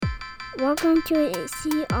Welcome to a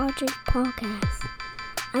Sea Otters podcast.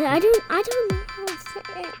 I don't know how to say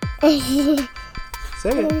it.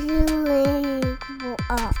 Say it.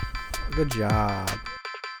 Up. Good job.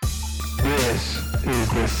 This is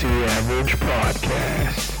the Sea Average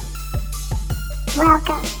Podcast.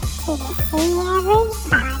 Welcome to the Sea Average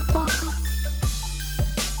podcast.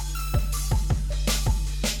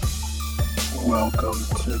 Welcome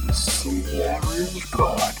to the Sea Average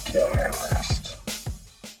Podcast.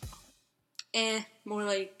 More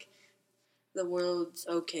like the world's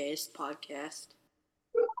okayest podcast.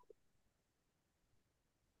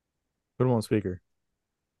 Put him on speaker.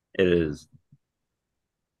 It is.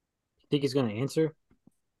 Think he's going to answer?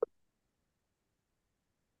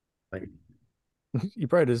 Like, You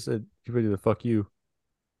probably just said, you probably did the fuck you.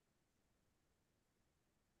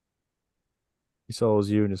 He saw it was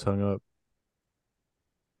you and just hung up.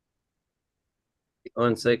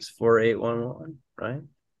 164811, right?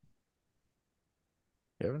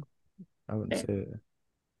 Kevin? I wouldn't say it.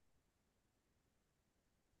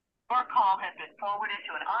 Your call has been forwarded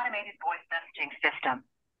to an automated voice messaging system.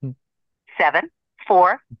 Hmm.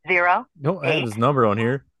 740. No, I have his number on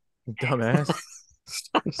here. Dumbass.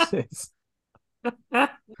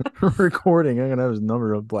 Recording. I'm gonna have his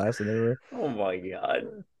number up blasted everywhere. Oh my god.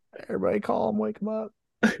 Everybody call him, wake him up.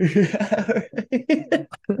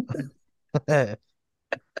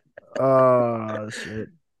 Oh shit.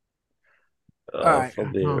 All right.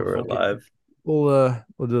 Hopefully Oh, we're fuck it. alive. We'll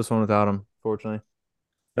do this one without him, fortunately.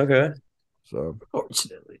 Okay. So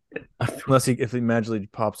Fortunately. unless if he magically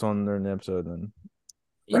pops on during the episode, then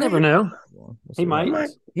You never know. we'll He see what might.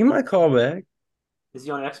 happens. He might call back. Is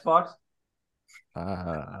he on Xbox?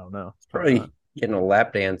 I don't know. Probably getting a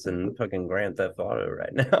lap dance in fucking Grand Theft Auto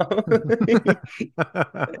right now.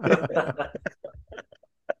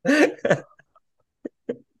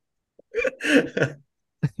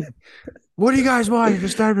 What do you guys want? You're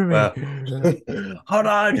disturbing me. Wow. Hold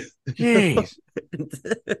on. Jeez,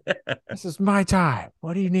 this is my time.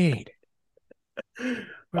 What do you need? Quit,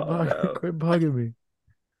 Oh, no. quit bugging me.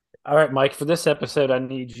 All right, Mike, for this episode, I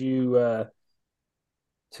need you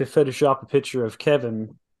to Photoshop a picture of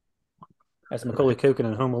Kevin as Macaulay Culkin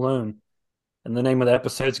in Home Alone. And the name of the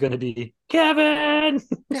episode is going to be Kevin!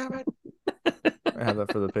 I have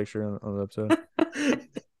that for the picture on the episode.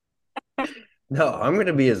 No, I'm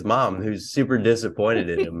gonna be his mom, who's super disappointed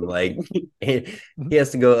in him. Like he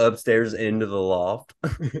has to go upstairs into the loft,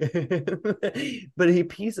 but he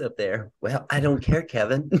pees up there. Well, I don't care,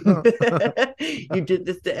 Kevin. You did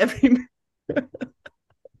this to every.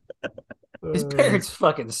 His parents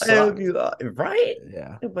fucking I suck. hope you right.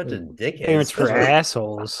 Yeah. A bunch of dickheads. Parents were Especially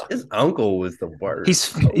assholes. His uncle was the worst.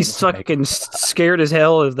 He's fucking scared as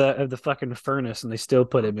hell of the fucking furnace, and they still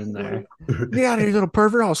put him in there. Get out of here, you little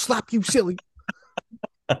pervert! I'll slap you, silly.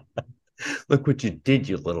 Look what you did,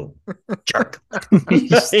 you little jerk.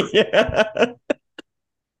 Yeah.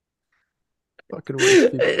 Fucking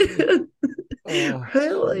worst people. Oh,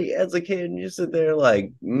 Right, like as a kid, you sit there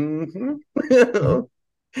like, what a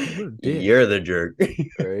dick, you're the jerk.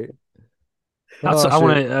 right? Also,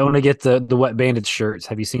 Oh, shit. I want to get the Wet Bandit shirts.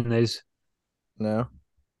 Have you seen those? No.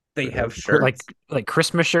 They have shirts. Like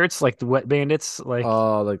Christmas shirts, like the Wet Bandits. Like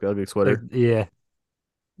Oh, like the ugly sweater. yeah.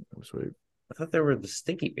 Sweet. I thought they were the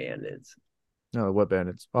Stinky Bandits. No, the wet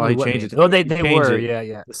bandits. Oh, he Wet changed it. Bandits. Oh, they He changed were. it.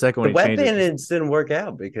 Yeah. The second The one, he Wet changed it. Bandits didn't work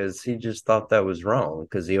out because he just thought that was wrong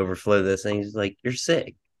because he overflowed this thing. He's like, "You're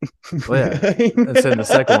sick." Well, yeah. And then the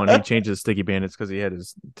second one, he changed it to sticky bandits because he had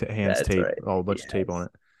his hands That's taped, right. a bunch of tape on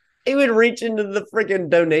it. He would reach into the freaking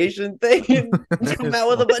donation thing and come out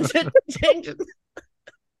with a bunch of changes.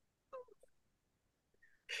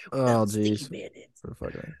 Oh, Sticky jeez. Bandits. For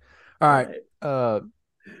fucking. All right.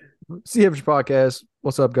 Sea Average Podcast.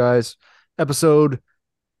 What's up, guys? Episode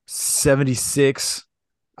 76.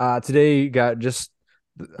 Today got just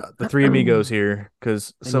the three amigos here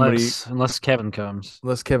because somebody, Unless Kevin comes.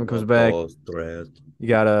 unless Kevin comes back, you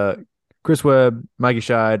got Chris Webb, Mikey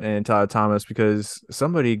Scheid, and Todd Thomas because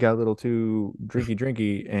somebody got a little too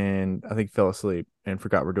drinky and I think fell asleep and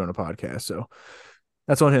forgot we're doing a podcast. So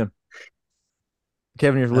that's on him.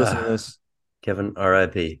 Kevin, you're listening to this. Kevin,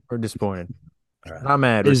 R.I.P. We're disappointed. All right. Not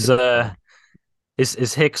mad.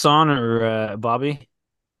 Is Hicks on or Bobby?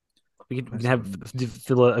 We can have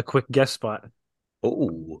fill a quick guest spot.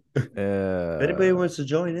 Oh, if anybody wants to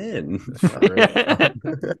join in.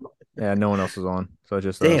 Yeah, no one else is on. So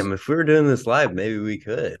just Damn, us. if we were doing this live, maybe we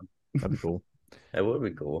could. That'd be cool. That would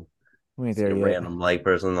be cool. We ain't See there a yet. random like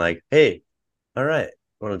person like, hey, all right,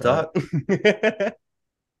 want to talk?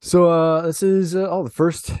 So this is the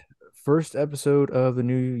first episode of the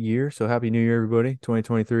new year. So happy new year, everybody.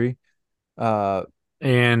 2023.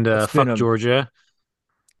 And fuck Georgia.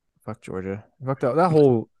 Fuck Georgia. Fucked up. The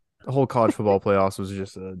whole college football playoffs was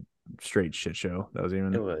just a straight shit show. That was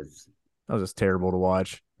just terrible to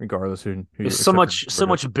watch, regardless who There's so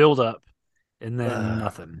much build up and then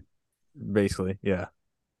nothing. Basically, yeah.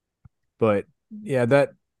 But yeah,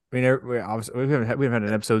 we haven't had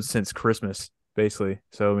an episode since Christmas, basically.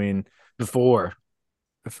 So I mean, before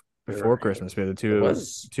Christmas, we had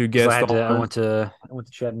the two guests. I went to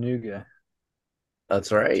Chattanooga.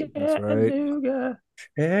 That's right. Chattanooga.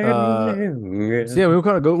 So yeah, we'll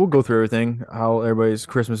go through everything, how everybody's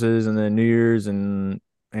Christmas is, and then New Year's, and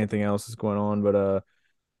anything else that's going on. But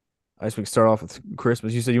I guess we can start off with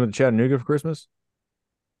Christmas. You said you went to Chattanooga for Christmas?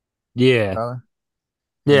 Yeah.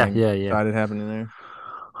 Yeah. Excited happening there?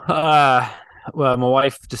 Well, my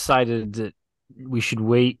wife decided that we should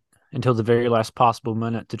wait until the very last possible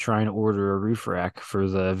minute to try and order a roof rack for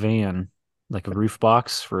the van, like a roof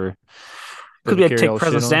box because we had to take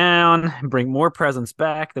presents down and bring more presents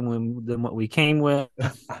back than what we came with.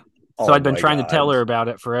 So I'd been trying to tell her about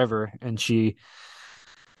it forever, and she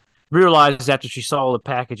realized after she saw all the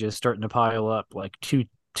packages starting to pile up, like two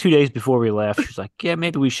days before we left, she's like, "Yeah,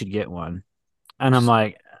 maybe we should get one." And I'm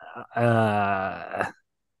like,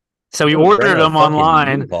 So we ordered them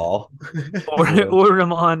online. Ordered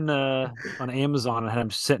them on Amazon and had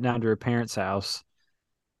them sent down to her parents' house,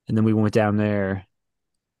 and then we went down there.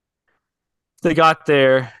 They got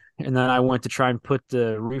there, and then I went to try and put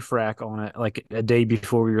the roof rack on it like a day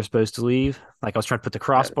before we were supposed to leave. Like I was trying to put the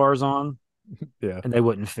crossbars on, yeah, and they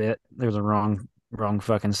wouldn't fit. They were the wrong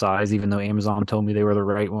fucking size, even though Amazon told me they were the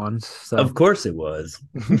right ones. So of course it was.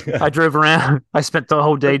 I drove around. I spent the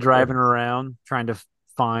whole day driving around trying to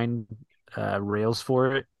find rails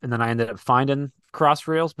for it, and then I ended up finding cross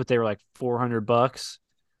rails, but they were like $400.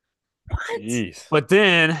 What? Jeez. But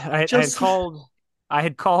then I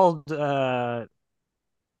had called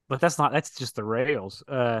but that's just the rails.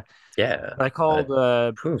 Yeah. I called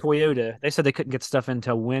Toyota. They said they couldn't get stuff in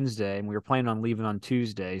until Wednesday, and we were planning on leaving on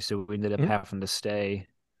Tuesday, so we ended up having to stay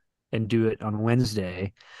and do it on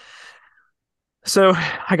Wednesday. So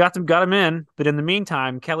I got them in, but in the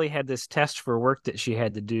meantime, Kelly had this test for work that she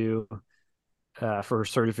had to do for her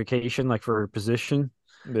certification, like for her position.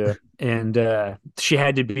 Yeah. And she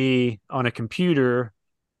had to be on a computer,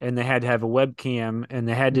 and they had to have a webcam, and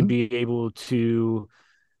they had to be able to,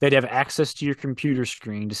 they'd have access to your computer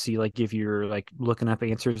screen to see like if you're like looking up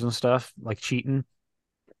answers and stuff, like cheating.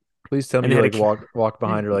 Please tell me you like walk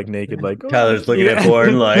behind her like naked, like Tyler's looking at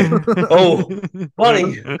porn, like, oh,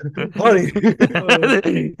 funny.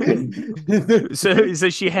 So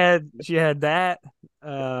she had that,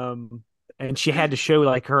 and she had to show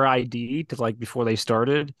like her ID to like before they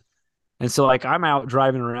started, and so like I'm out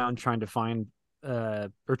driving around trying to find I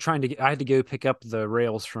had to go pick up the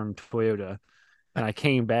rails from Toyota, and I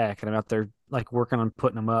came back and I'm out there like working on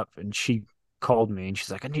putting them up, and she called me and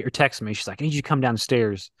she's like, text me. She's like, I need you to come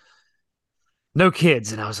downstairs. No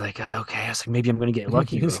kids. And I was like, okay. I was like, maybe I'm going to get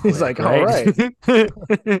lucky. He's like, all right.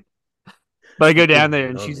 But I go down there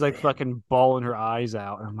and she's like fucking bawling her eyes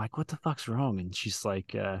out. And I'm like, what the fuck's wrong? And she's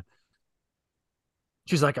like, I'm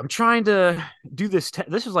trying to do this.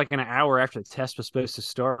 This was like an hour after the test was supposed to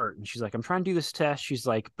start. And she's like, I'm trying to do this test. She's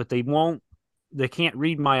like, but they can't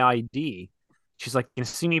read my ID. She's like, you can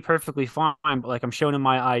see me perfectly fine, but like I'm showing them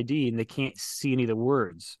my ID and they can't see any of the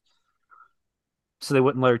words. So they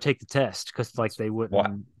wouldn't let her take the test because like they wouldn't.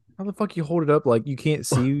 What? How the fuck you hold it up like you can't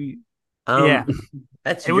see? Yeah,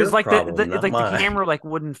 that's it was like problem, the camera like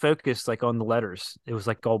wouldn't focus like on the letters. It was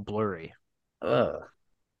like all blurry.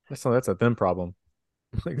 That's a them problem.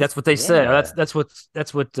 That's what they said. That's what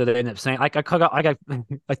they ended up saying. Like I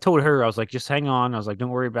told her, I was like, just hang on. I was like,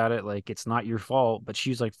 don't worry about it. Like it's not your fault. But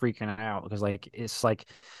she's like freaking out because like it's like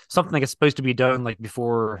something that's supposed to be done like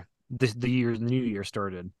before the new year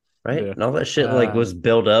started. Right, yeah. And all that shit like was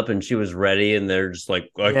built up, and she was ready, and they're just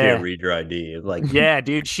like, "I can't read your ID." Like, yeah,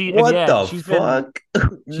 dude, what the fuck?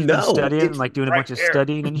 She's been studying, and, like doing a bunch of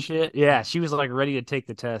studying and shit. Yeah, she was like ready to take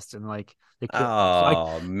the test, and like, they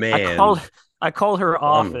couldn't. Man, I called her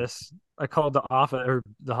office. I called the office or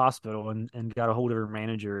the hospital, and got a hold of her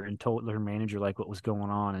manager and told her manager like what was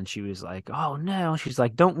going on, and she was like, "Oh no," she's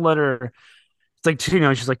like, "Don't let her." It's like,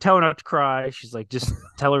 she's like, tell her not to cry. She's like, just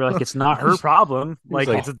tell her like it's not her problem. Like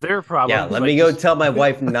it's their problem. Yeah, let me go tell my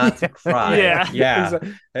wife not to cry. Yeah.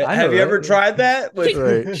 Have you ever tried that?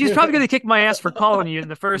 She's probably going to kick my ass for calling you in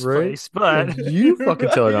the first place. But you fucking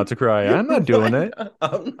tell her not to cry. I'm not doing it.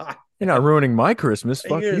 I'm not. You're not ruining my Christmas.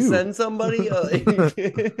 Fuck you. Send somebody.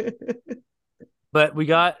 But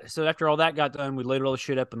so after all that got done, we loaded all the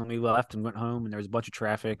shit up and then we left and went home and there was a bunch of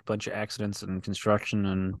traffic, bunch of accidents and construction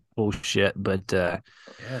and bullshit. But Yeah,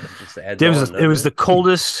 that just adds it on, was doesn't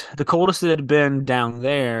the coldest it had been down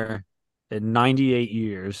there in 98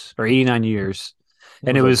 years or 89 years.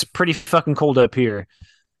 And it was pretty fucking cold up here.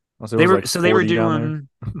 So They were like they were 40 down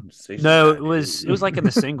doing 69 no, it was degrees. like in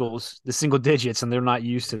the single digits, and they're not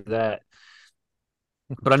used to that.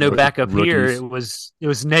 But I know Rook- back up here rookies. it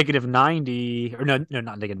was negative 90 or no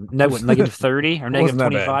not negative no what, negative 30 or negative Wasn't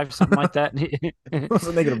that bad. 25 something like that. It was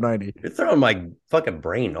a negative 90. You're throwing my fucking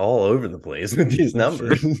brain all over the place with these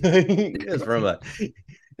numbers. It's from a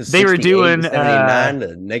They were 68, doing, 79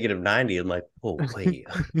 to negative 90. I'm like, oh wait.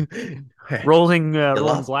 rolling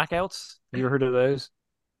lost. blackouts. You ever heard of those?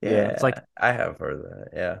 Yeah, it's like I have heard of that.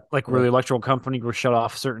 Yeah. Like where the electrical company will shut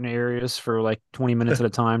off certain areas for like 20 minutes at a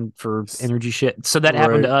time for energy shit. So that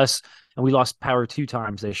happened to us, and we lost power 2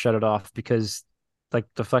 times. They shut it off because like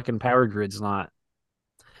the fucking power grid's not.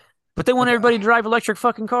 But they want everybody to drive electric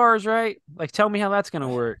fucking cars, right? Like, tell me how that's gonna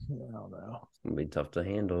work. I don't know. It's gonna be tough to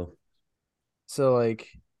handle. So like,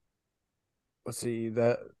 let's see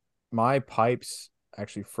that my pipes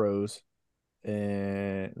actually froze,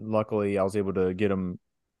 and luckily I was able to get them.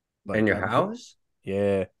 Like, in your house?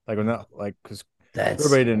 Yeah, like when that, like, because That's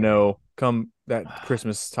everybody didn't know. Come that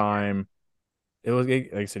Christmas time, it was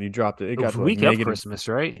like I said, you dropped it. It got It was to a like week of negative. Christmas,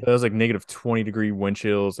 right? It was like negative 20-degree wind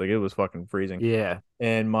chills. Like it was fucking freezing. Yeah.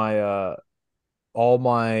 And my all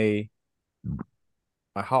my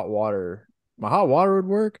hot water would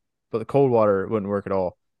work, but the cold water wouldn't work at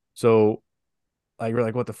all. So like we're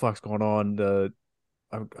like, what the fuck's going on?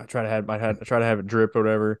 I try to have it drip or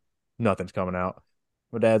whatever. Nothing's coming out.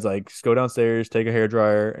 My dad's like, just go downstairs, take a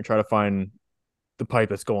hairdryer, and try to find the pipe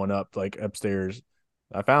that's going up like upstairs.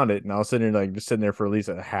 I found it, and I was sitting there, like just sitting there for at least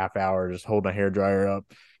a half hour, just holding a hairdryer up,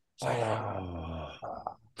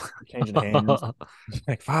 changing hands.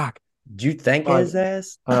 Like fuck. Do you thank his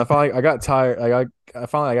ass? I finally I got tired. Like I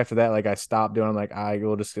finally, like after that, like I stopped doing. I'm like, I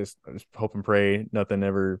will just hope and pray nothing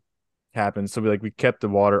ever happens. So we kept the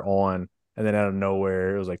water on, and then out of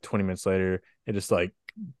nowhere, it was like 20 minutes later, it just like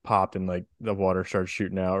popped and like the water started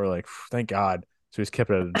shooting out. We're like, thank God. So we just kept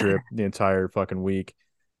it at a drip the entire fucking week,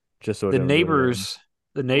 just so it the didn't really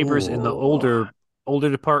neighbors in the older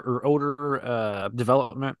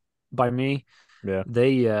development by me, Yeah.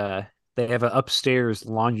 they have an upstairs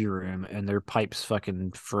laundry room and their pipes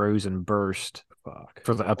fucking froze and burst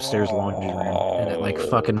for the upstairs laundry room, and it like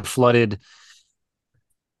fucking flooded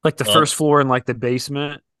like the first floor and like the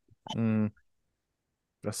basement. That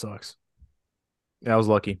sucks. Yeah, I was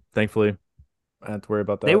lucky. Thankfully, I didn't have to worry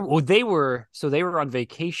about that. They were on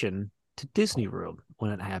vacation to Disney World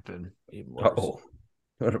when it happened. Oh,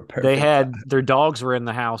 They had their dogs were in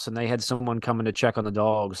the house, and they had someone coming to check on the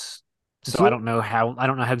dogs. So I don't know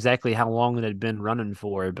exactly how long it had been running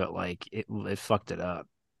for, but like it fucked it up.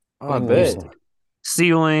 Oh, I bet.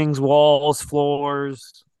 Ceilings, walls,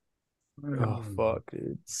 floors. Oh fuck,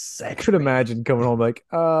 dude! I could imagine coming home like,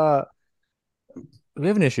 we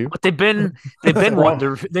have an issue. But they've been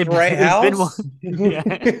wanting to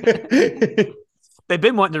they've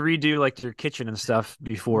been wanting to redo like their kitchen and stuff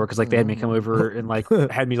before, because like they had me come over and like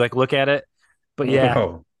had me like look at it. But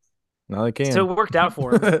yeah, now they can. So it worked out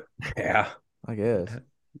for them. Yeah, I guess.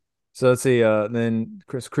 So let's see. Then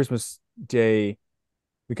Christmas Day,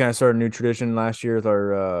 we kind of started a new tradition last year with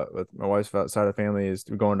our with my wife's side of the family, is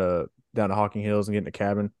we're going down to Hocking Hills and getting a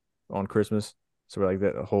cabin on Christmas. So we're like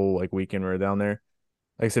that whole like weekend we were down there.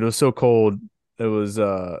 Like I said, it was so cold. It was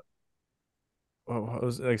it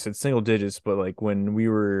was like I said, single digits, but like when we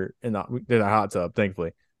were in the hot tub,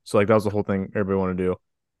 thankfully. So like that was the whole thing everybody wanted to do.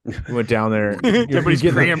 We went down there. Everybody's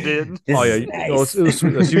crammed in. Oh yeah, nice. It was so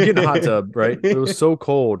you get in the hot tub, right? It was so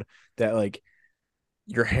cold that like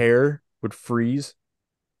your hair would freeze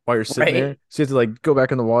while you're sitting there. So you have to like go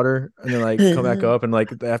back in the water and then like come back up, and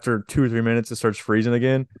like after 2 or 3 minutes it starts freezing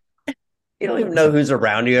again. You don't even know who's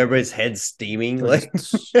around you. Everybody's head's steaming. Like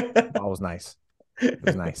that was nice. It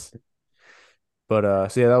was nice. But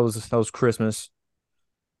so yeah, that was Christmas,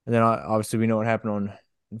 and then obviously we know what happened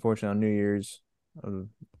unfortunately on New Year's.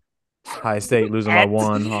 High State losing by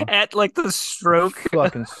 1 at like the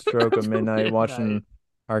fucking stroke of midnight, watching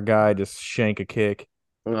our guy just shank a kick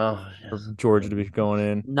for Georgia to be going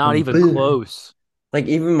in. Not even close. Like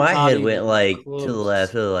even my head went like close. To the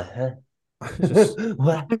left. Like, huh?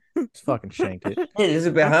 What? Just fucking shanked it. Hey, is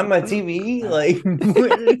it behind my TV? Like,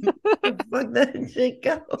 where the fuck that shit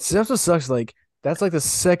go? See, that's what sucks. Like, that's like the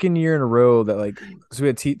second year in a row that like, so we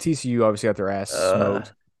had TCU obviously got their ass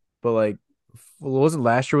smoked, but like, well, wasn't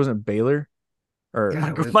last year? Wasn't Baylor? Or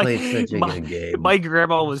God, we My- played such a good game. My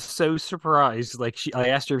grandma was so surprised. Like I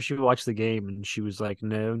asked her if she would watch the game, and she was like,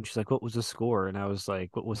 "No." And she's like, "What was the score?" And I was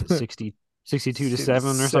like, "What was it? 62-7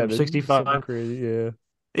 or something? 65?" something crazy. Yeah.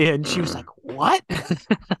 And she was like, "What?" I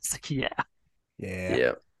was like, "Yeah." Yeah.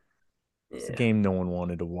 Yeah. It's a game no one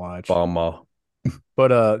wanted to watch. Bomba.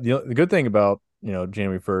 But the good thing about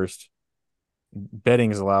January 1st,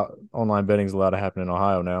 online betting is allowed to happen in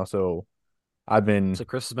Ohio now. So I've been So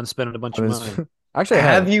Chris has been spending a bunch I've of been- money. actually I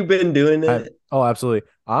Have you been doing I- it? oh, absolutely.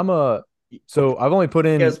 So I've only put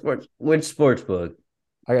in. Guess which sports book?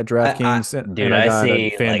 I got DraftKings and Dude, I I got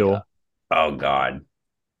see FanDuel. oh God.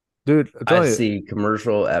 Dude, I'm telling I you, see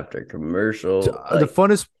commercial after commercial. the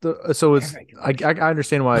funnest. So it's I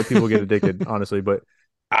understand why people get addicted, honestly, but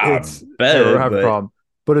it's better, I have a problem.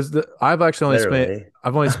 But I've actually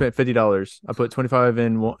only spent $50. I put 25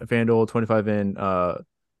 in FanDuel, 25 in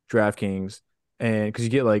DraftKings, and because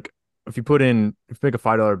you get if you make a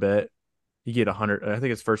 $5 bet, you get 100. I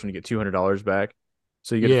think it's first when you get $200 back,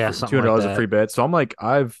 so you get $200 of free bet. So I'm like,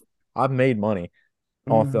 I've made money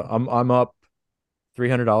off the. I'm up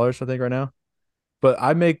 $300 I think right now, but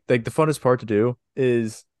I make the funnest part to do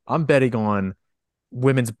is I'm betting on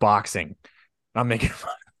women's boxing. I'm making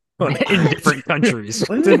money In different countries.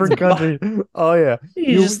 different countries. Oh yeah,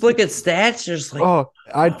 you just look at stats. You're just like, oh,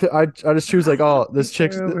 I just choose this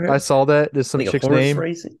chick's. I saw that there's some like chick's horse name.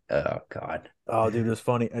 racing. Oh God. Oh dude, it was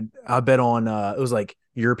funny. I bet on it was like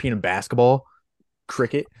European basketball,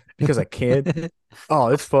 cricket because I can. Oh,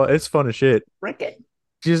 it's fun. It's fun as shit. Cricket.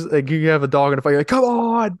 Just like you have a dog in a fight, you're like, come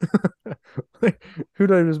on. Who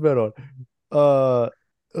did I just bet on?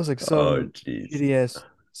 It was like some shitty ass,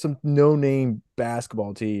 some no name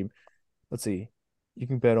basketball team. Let's see. You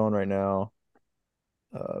can bet on right now.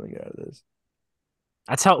 Let me get out of this.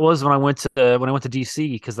 That's how it was when I went to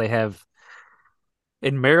DC, because they have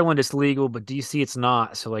in Maryland it's legal, but DC it's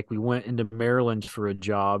not. So we went into Maryland for a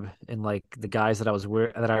job, and the guys that I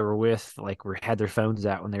were with had their phones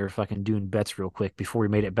out when they were fucking doing bets real quick before we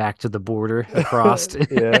made it back to the border across.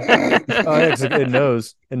 Yeah. Oh yeah, 'cause it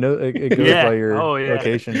knows. It goes by your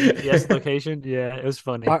location. Yes, location. Yeah, it was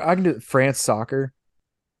funny. I can do France soccer,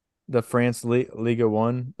 the France Liga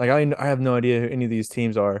 1. I have no idea who any of these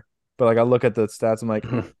teams are, but I look at the stats. I'm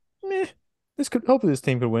like, meh, hopefully this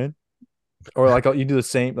team could win. Or you do the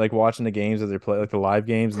same, watching the games as they play, the live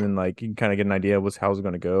games, and then you can kind of get an idea of how's it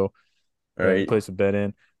going to go. Right. Place a bet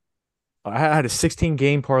in. I had a 16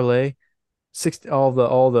 game parlay, all the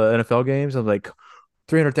NFL games. I'm like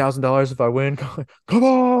 $300,000 if I win. Come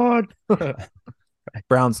on.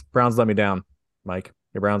 Browns let me down, Mike.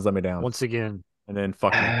 Your Browns let me down Once again. and then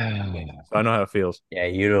fuck me. So I know how it feels. Yeah,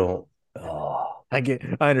 you don't. Oh, I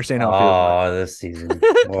understand how it feels. Oh, this season.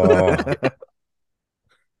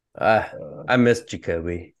 I miss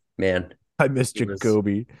Jacoby, man. I miss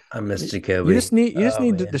Jacoby. I miss Jacoby. You just need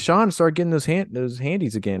Deshaun to start getting those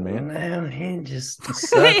handies again, man. Man, he just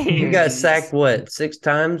sucked. He got sacked 6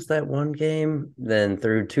 times that one game, then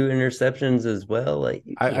threw 2 interceptions as well.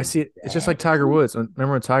 I see it. It's just like Tiger Woods.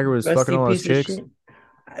 Remember when Tiger was fucking all those chicks?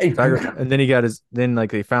 Tiger, and then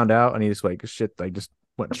they found out, and he just just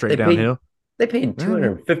went straight downhill. They paid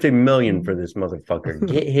 $250 million for this motherfucker.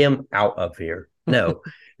 Get him out of here. No.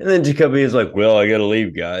 And then Jacoby is like, well, I got to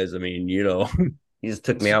leave, guys. I mean, he just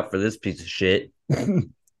took me out for this piece of shit.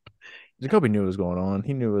 Jacoby knew what was going on.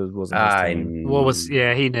 He knew it wasn't his team. He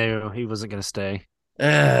knew he wasn't going to stay. He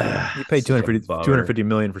paid $250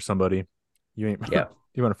 million for somebody. You ain't. Yeah.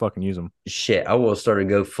 You want to fucking use him. Shit, I will start a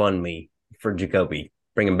GoFundMe for Jacoby.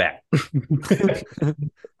 Bring him back. I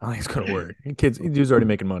think it's going to work. Dude's already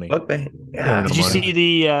making money. Okay. Did you see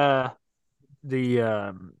the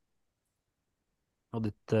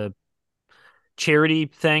charity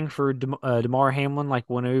thing for Damar Hamlin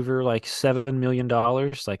went over $7 million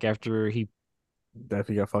after he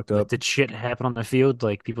got fucked up. Did shit happen on the field?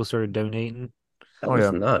 People started donating. That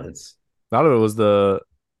was nuts. A lot of it was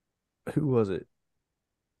who was it?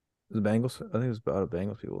 The Bengals. I think it was about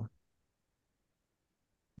Bengals people.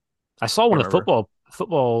 I saw one of the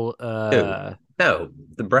football. No,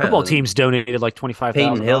 the Browns. Football teams donated $25,000.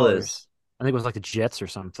 Peyton Hillis. I think it was the Jets or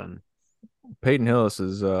something. Peyton Hillis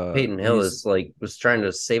is Peyton Hillis was trying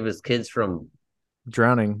to save his kids from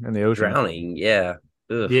drowning in the ocean. Drowning, yeah.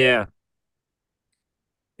 Ugh. Yeah.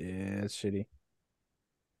 Yeah, it's shitty.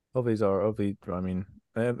 Hopefully, I mean,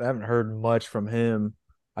 I haven't heard much from him.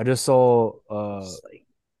 I just saw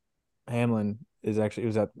Hamlin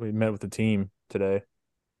we met with the team today.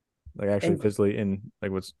 Physically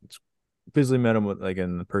physically met him with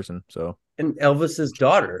in person. So and Elvis's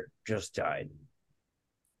daughter just died.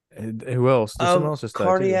 Who else? Someone else just died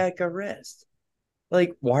cardiac arrest.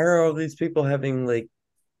 Like, why are all these people having like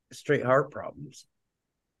straight heart problems?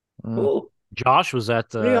 Ooh, Josh was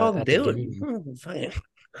at what are y'all the game. doing? Fine.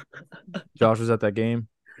 Josh was at that game.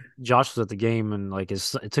 Josh was at the game and like it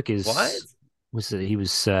took his What? was it he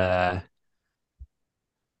was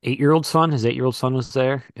 8-year-old son. His 8-year-old son was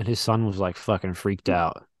there, and his son was like fucking freaked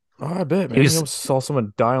out. Oh, I bet, man. He He was- almost saw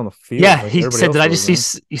someone die on the field. Yeah, like he everybody said, else "Did I was,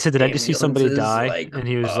 just see?" He said, "Did I just see somebody Ambulances, die?" like, And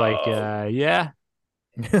he was like, oh. "Yeah."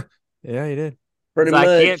 man. Yeah, he did. Pretty He's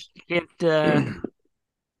like, much. can't.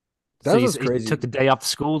 That So was he crazy. took the day off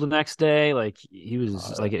school the next day. Like he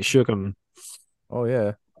was like it shook him. Oh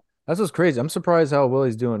yeah, that's what's crazy. I'm surprised how well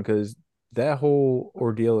he's doing because that whole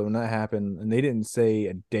ordeal when that happened, and they didn't say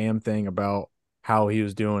a damn thing about how he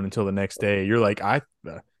was doing until the next day. You're like,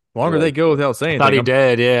 longer they go without saying Thought he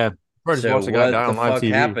anything, did. Yeah, I'm just So watch the guy what die the on live fuck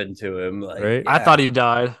TV. happened to him? Like, Right? I thought he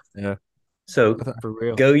died Yeah. So for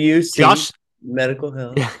real. go UC Josh, medical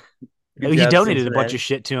health. yeah, Good he job, donated a bunch Cincinnati. of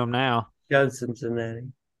shit to him now. Good job, Cincinnati.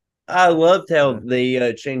 I loved how Yeah.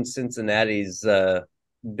 they changed Cincinnati's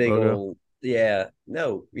big Logo. old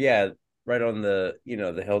right on the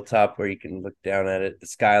the hilltop where you can look down at it, the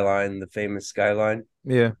skyline, the famous skyline.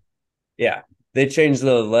 Yeah. Yeah, they changed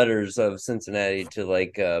the letters of Cincinnati to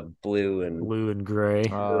like blue and Blue and gray,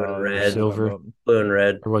 red. silver, blue and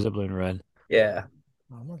red. or was it blue and red? Yeah,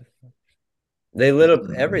 Oh, motherfucker. they lit up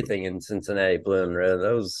everything in Cincinnati blue and red.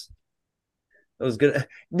 That was good.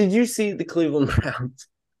 Did you see the Cleveland Browns?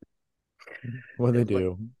 What they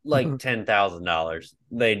do? Like $10,000.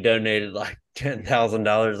 They donated like $10,000.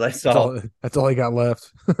 I That's saw that's all he got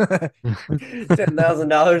left.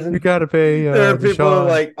 $10,000. You And gotta pay. there are people who are Deshaun.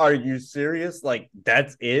 like, "Are you serious? Like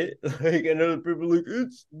that's it?" Like, and other people are like,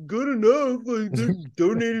 "It's good enough. Like they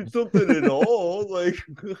donated something at all." Like,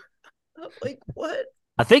 I'm like what?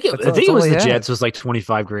 I think it That's all was he the had. Jets was like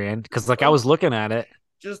 25 grand because like I was looking at it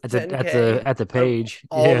Just at 10K. the page.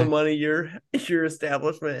 All Yeah. the money your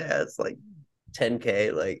establishment has, like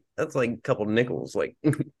 10K. Like that's like a couple nickels. Like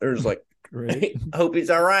there's like, Right. hope he's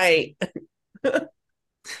all right.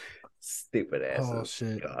 Stupid asses. Oh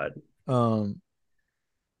shit. God.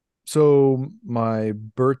 So my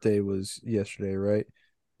birthday was yesterday, right?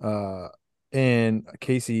 And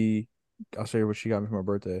Casey, I'll show you what she got me for my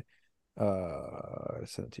birthday. I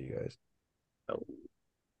sent it to you guys. Oh,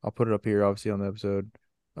 I'll put it up here, obviously, on the episode.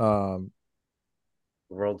 the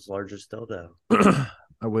world's largest dildo.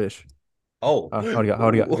 I wish. Oh, I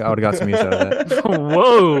would've got some use out of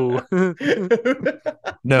that.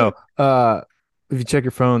 No. If you check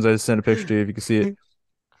your phones, I just sent a picture to you if you can see it.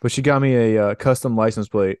 But she got me a custom license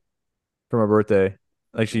plate for my birthday.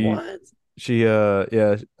 Like What?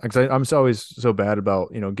 yeah, because I'm always so bad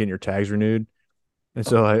about getting your tags renewed, and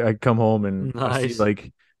so I come home and I see Nice.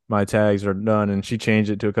 like my tags are done, and she changed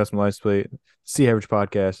it to a custom license plate. See Average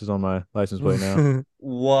Podcast is on my license plate now.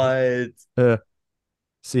 What?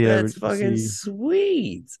 See That's Average, fucking see,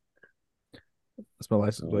 sweet. that's my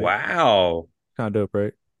license plate. Wow. Kind of dope,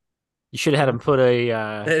 right? You should have had him put a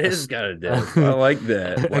That is kind of dope. I like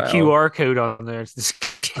that. a Wow. QR code on there.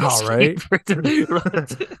 All right. right.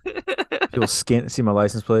 You'll see my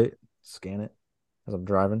license plate, scan it as I'm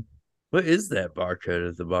driving. What is that barcode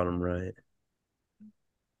at the bottom right?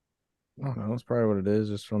 I don't know. That's probably what it is,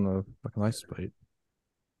 just from the fucking license plate.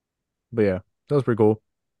 But yeah, that was pretty cool.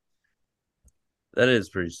 That is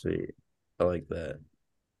pretty sweet. I like that.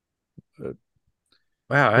 But-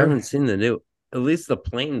 Wow, I haven't seen the new. At least the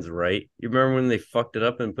plane's right. You remember when they fucked it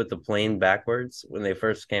up and put the plane backwards when they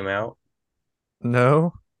first came out?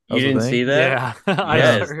 No, that You was the didn't thing? see that? Yeah, I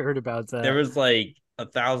Yes. heard about that. There was like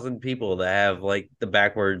 1,000 people that have like the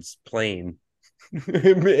backwards plane.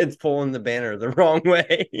 It's pulling the banner the wrong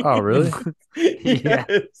way. Oh, really? Yeah.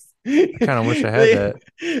 Yes. I kind of wish I had that.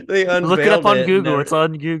 They unveiled Look it up on and Google. then- It's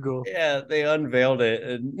on Google. Yeah, they unveiled it,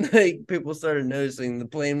 and like people started noticing the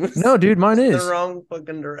plane was No, dude, mine the is. wrong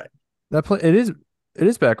fucking direction. That plane. It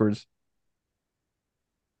is backwards.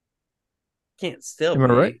 Can't still Am I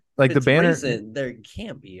be. right? Like If the it's banner, recent, there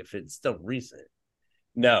can't be if it's still recent.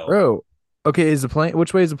 No, bro. Okay, is the plane?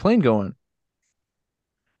 Which way is the plane going?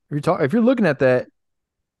 If you're looking at that,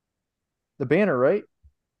 the banner, right?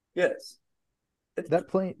 yes, That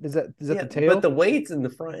plane is that yeah, the tail? but the weight's in the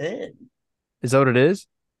front end. Is that what it is?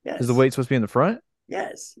 Yes, Is the weight supposed to be in the front?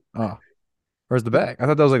 Yes, Oh, where's the back? I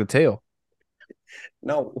thought that was like the tail.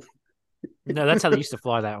 no. No, that's how they used to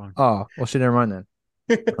fly that one. Oh, well, shit, never mind then.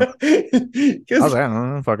 I was Because like, I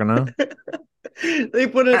don't fucking know. they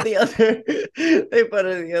put it the other, they put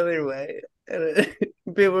it the other way, and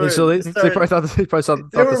people. Yeah, so they started- probably thought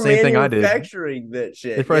thought they were the same thing I did. manufacturing that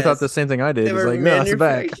shit. They probably thought the yes. same thing I did. They It's were like, no, that's the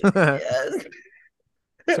back. manufacturing-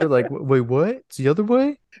 yes. So they're like, wait, what? It's the other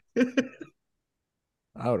way?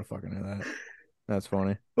 I would have fucking knew that. That's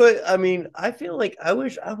funny. But I mean, I feel like I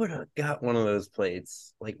wish I would have got one of those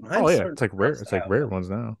plates. Like mine. Oh yeah, it's like rare. It's like rare ones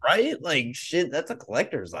now, right? Like shit, that's a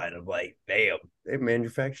collector's item. Like, damn, they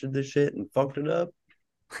manufactured this shit and fucked it up.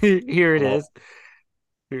 Here it is.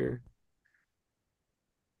 Here.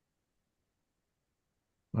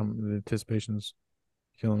 The anticipation's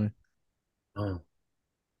killing me. Oh.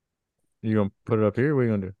 You gonna put it up here? What are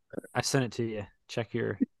you gonna do? I sent it to you. Check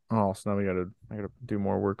your. Oh, so now I gotta do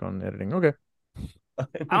more work on editing. Okay. I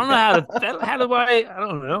don't know how do I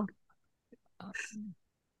don't know.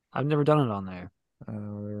 I've never done it on there.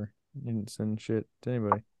 Whatever. You didn't send shit to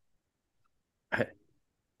anybody.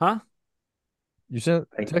 Huh? You sent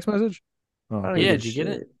a text message? Oh, yeah, did you get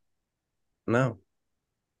it? No.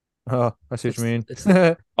 Oh, I see what you mean.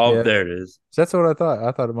 Oh, Yeah. there it is. That's what I thought.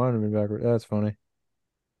 I thought it might have been backward. That's funny.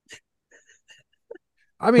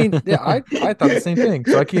 I mean, yeah, I thought the same thing.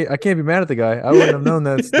 So I can't be mad at the guy. I wouldn't have known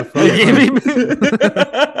that's the phone.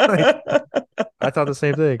 I thought the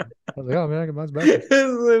same thing. I was like, oh man, mine's backwards.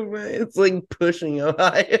 It's like pushing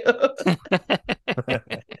Ohio.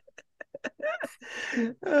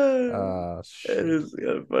 Shit. It is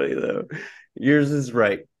kind of funny though. Yours is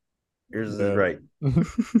right. Yours is right.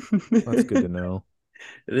 That's good to know.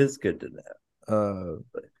 It is good to know.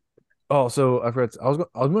 Oh, so I forgot. I was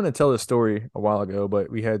going to tell this story a while ago,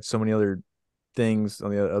 but we had so many other things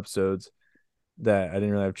on the other episodes that I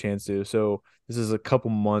didn't really have a chance to. So this is a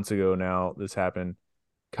couple months ago now. This happened.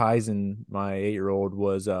 Kaizen, my 8-year-old,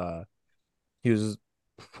 was he was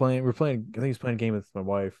playing. We're playing. I think he was playing a game with my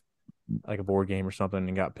wife, like a board game or something,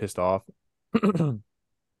 and got pissed off.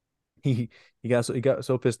 he got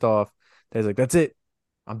so pissed off that he's like, "That's it,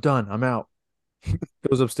 I'm done. I'm out."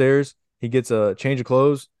 Goes upstairs. He gets a change of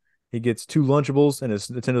clothes. He gets 2 Lunchables and his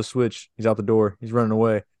Nintendo Switch. He's out the door. He's running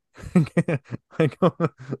away.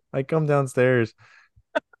 I come downstairs,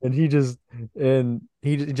 and he just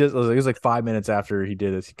it was like 5 minutes after he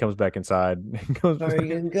did this. He comes back inside. He goes, Where are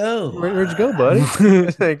you gonna go? Where'd you go, buddy?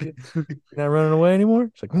 It's like, you're not running away anymore?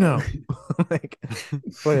 It's like, no. Like,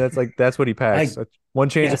 it's funny. That's what he packs. One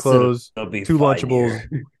change of clothes, 2 Lunchables,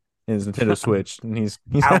 and his Nintendo Switch, and he's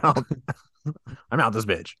out. I'm out this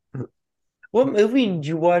bitch. What movie did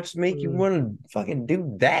you watch to make you want to fucking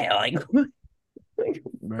do that? Like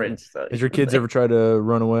Has your kids ever tried to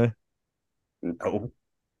run away? No.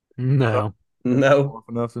 Enough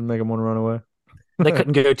to make them want to run away. They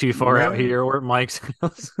couldn't go too far out here or at Mike's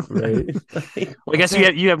house. Right. Well, I guess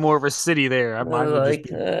you have more of a city there. I might just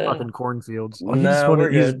be fucking cornfields. He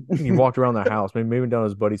walked around the house, maybe down to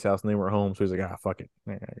his buddy's house, and they weren't home. So he's like, fuck it.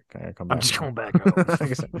 I come back. I'm just going back home.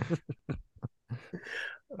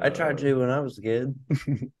 I tried to when I was a kid.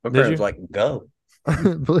 My parents were like, go.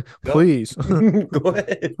 Please. Go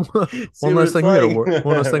ahead. One last thing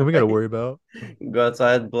we gotta worry about. Go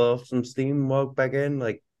outside, blow off some steam, walk back in.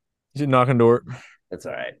 Like, you should knock on the door. That's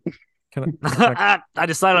all right. I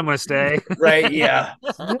decided I'm gonna stay. Right, yeah.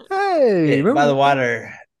 Hey, by the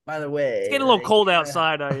water. By the way, it's getting a little cold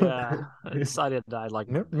outside. I decided I'd like.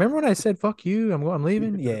 Remember when I said "fuck you"? I'm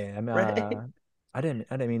leaving. Yeah, right. I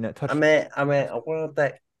didn't mean that. I meant I want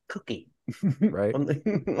that cookie. Right on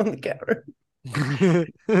the counter.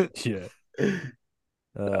 Yeah.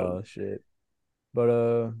 Oh shit. But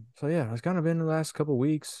so yeah, it's kind of been the last couple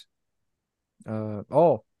weeks. My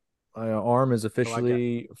arm is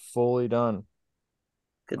officially fully done.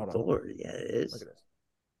 Good Lord, yeah, it is. Look at this.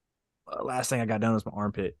 Last thing I got done was my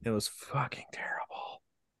armpit. It was fucking terrible.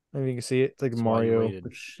 Maybe you can see it. It's like Mario.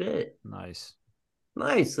 Shit. Nice,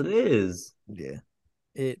 it is. Yeah.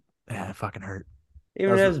 It fucking hurt.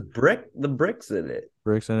 Even has the bricks in it.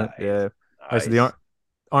 Bricks in it. Yeah. Nice. So the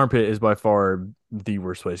armpit is by far the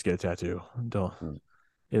worst place to get a tattoo.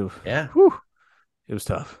 Yeah. Whew, it was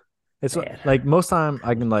tough. It's like most time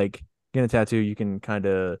I can like get a tattoo. You can kind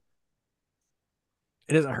of.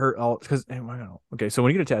 It doesn't hurt all because okay. So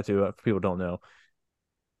when you get a tattoo, if people don't know,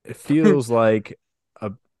 it feels like I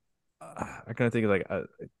kind of think of like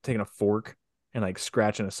taking a fork and like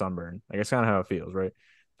scratching a sunburn. Like it's kind of how it feels, right?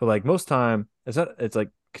 But like most time, it's like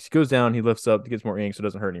he goes down, he lifts up, he gets more ink, so it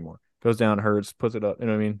doesn't hurt anymore. Goes down, hurts, puts it up. You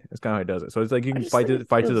know what I mean? It's kind of how he does it. So it's like you can fight to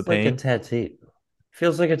the pain. Like a tattoo.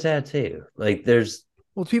 Feels like a tattoo. Like there's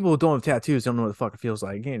people who don't have tattoos don't know what the fuck it feels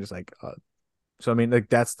like. You can't just like. So I mean, like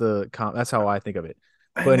that's how I think of it.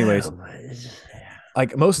 But anyways,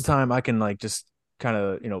 like most of the time, I can like just kind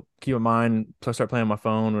of keep in mind. So I start playing on my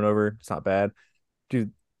phone, whatever. It's not bad,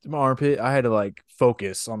 dude. My armpit, I had to like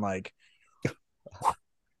focus on like.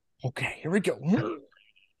 Okay, here we go.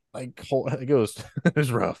 Like it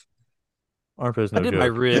was rough. Armpit's no I did joke. my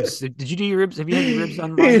ribs. Did you do your ribs? Have you had your ribs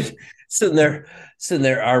done? Mike? sitting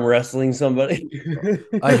there, arm wrestling somebody.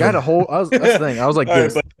 I got a whole. That's the thing. I was like All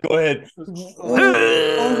this. right, go ahead.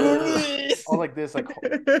 I was like this. Like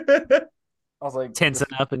I was like Tensing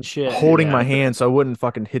up and shit. holding my hand so I wouldn't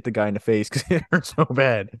fucking hit the guy in the face because it hurt so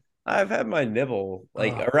bad. I've had my nipple,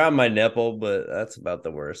 around my nipple, but that's about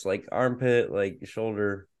the worst. Like armpit, like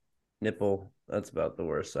shoulder, nipple. That's about the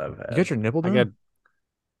worst I've had. You got your nipple done?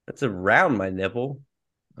 That's around my nipple.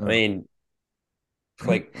 Oh. I mean,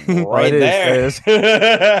 like Oh, right it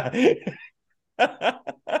there.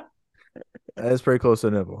 That's pretty close to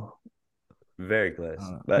the nipple. Very close.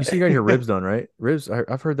 You see, you got your ribs done, right? Ribs.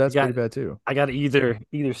 I've heard that's pretty bad too. I got either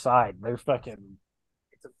side. They're fucking.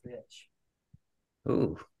 It's a bitch.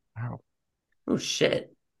 Ooh. Wow. Oh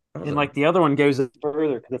shit. And like the other one goes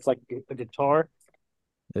further because it's like a guitar.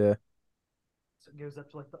 Yeah. So it goes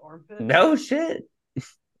up to like the armpit. No shit.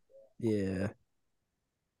 Yeah.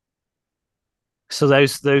 So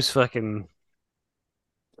those fucking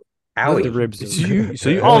Owie. the ribs. So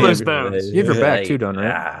you all only those have- bones. You have your back too done, right?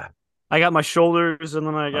 Yeah. I got my shoulders, and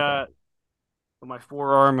then I got my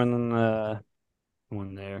forearm, and then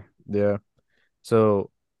one there. Yeah. So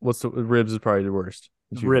what's the ribs is probably the worst.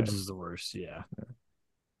 Ribs is the worst. Yeah.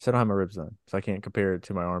 So I don't have my ribs done, so I can't compare it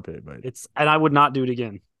to my armpit. But And I would not do it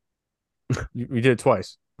again. you did it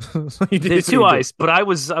twice. So you Did twice, but I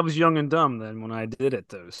was young and dumb then when I did it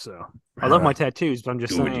though. So I love my tattoos, but I'm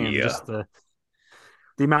just saying, just the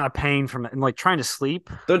amount of pain from it and like trying to sleep.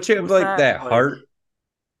 Don't you have with like that like- heart?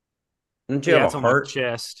 Don't you Yeah, have it's a on my heart?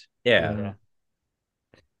 chest. Yeah.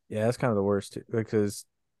 Yeah, that's kind of the worst too, because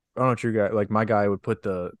I don't know what your guy like. My guy would put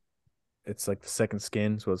it's like the second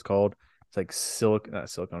skin, is what it's called. It's like not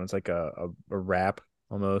silicone. It's like a wrap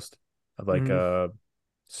almost of like a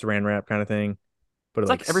saran wrap kind of thing. But It's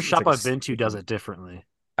like every shop like I've been to does it differently.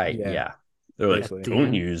 Yeah. They're like, Basically.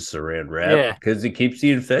 don't use saran wrap because it keeps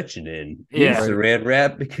the infection in. Yeah. Use saran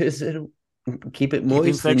wrap because it'll keep it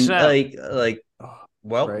moist and infection like.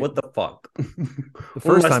 Well, Right. what the fuck? The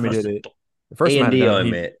first time he did it, the first time I A&D did on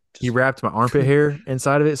it, it. he wrapped my armpit hair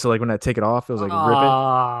inside of it. So like when I take it off, it was like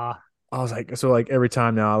ripping. I was like, so like every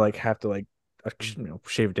time now I like have to like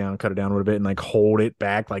shave it down, cut it down a little bit, and like hold it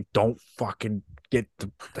back. Like don't fucking get the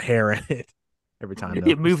hair in it every time.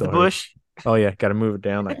 You move the bush. Oh yeah, got to move it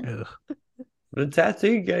down. Like ugh. But a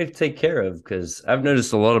tattoo you gotta take care of because I've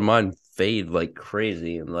noticed a lot of mine fade like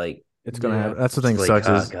crazy and like It's gonna happen. That's the thing it's that sucks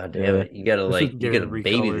like, is God damn it. You gotta This like is you getting gotta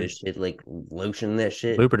baby recolored. this shit, like lotion that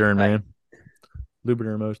shit. Lubriderm, man.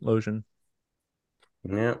 Lubriderm lotion.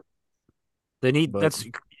 Yeah. They need But- that's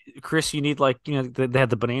Chris. You need like they have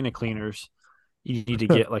the banana cleaners. You need to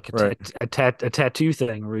get like Right. a tattoo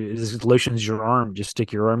thing where it just lotions your arm. Just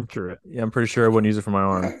stick your arm through it. Yeah, I'm pretty sure I wouldn't use it for my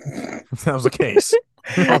arm. If that was the case.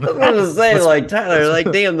 I was gonna say, like Tyler,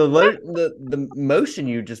 like damn the motion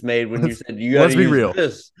you just made when you said you gotta Let's be use real.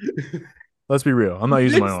 this. Let's be real. I'm not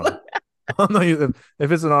using my arm. I'm not using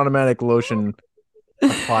if it's an automatic lotion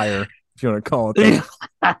applier, if you want to call it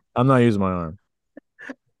that. I'm not using my arm.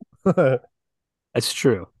 That's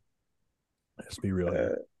true. Let's be real.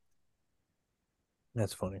 Uh,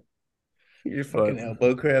 That's funny. Your fucking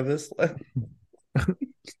elbow crevice.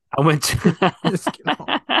 I went to. Just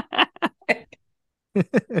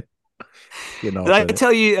Getting off Did I of it.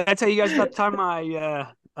 tell you guys about the time I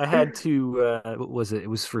had to what was it? It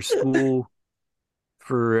was for school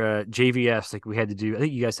for JVS. Like we had to do. I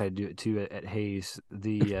think you guys had to do it too at Hayes.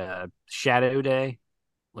 The shadow day,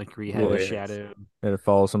 like where you had Oh, the yes. shadow. Had to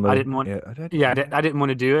follow somebody. I didn't want. Yeah, I didn't want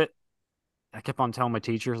to do it. I kept on telling my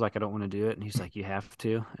teachers like I don't want to do it, and he's like, "You have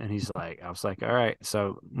to." And he's like, "I was like, all right."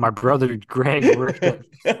 So my brother Greg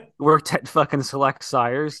worked at fucking Select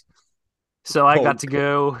Sires, so I got to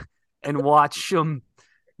go and watch them.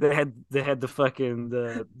 They had the fucking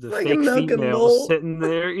the Like a fake milk and female bowl. sitting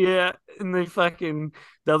there, yeah, and they fucking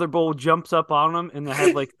the other bowl jumps up on them, and they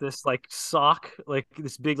had like this like sock, like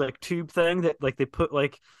this big like tube thing that like they put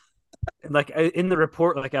like in the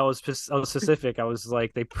report, like I was specific. I was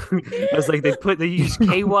like they use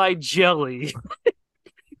KY jelly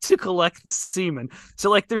to collect semen. So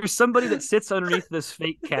like there's somebody that sits underneath this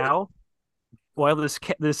fake cow while this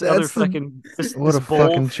other fucking this what a bull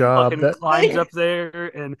fucking job. fucking climbs up there,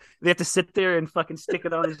 and they have to sit there and fucking stick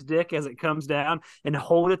it on his dick as it comes down and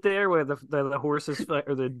hold it there where the horses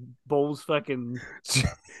or the bull's fucking.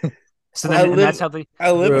 So then, and that's how they.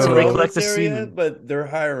 I live Bro. in So they the collect the area, semen. but they're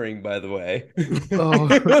hiring, by the way. Oh.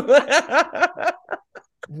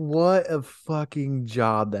 What a fucking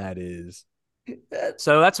job that is.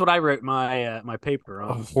 So that's what I wrote my paper A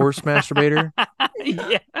on. horse masturbator.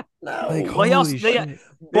 Yeah. No. Like, Well, he also, holy they, shit.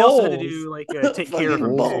 they also had to Balls. do like take care of Fucking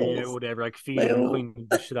them, balls. whatever, like feed Man. them, clean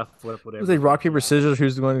the shit up, whatever. Was they rock paper Yeah. scissors?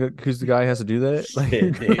 Who's the guy who has to do that?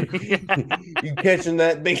 Shit, dude. You catching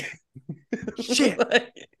that big Shit.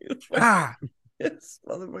 Like, Ah, yes,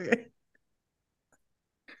 motherfucker.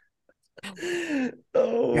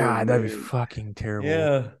 Oh God, that'd be man. fucking terrible.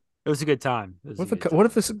 Yeah. It was a good time. It was a good What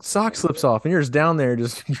if time. the sock slips off and you're just down there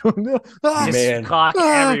just going, ah, Just Man. cock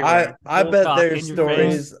everywhere. I Full bet cock there's in your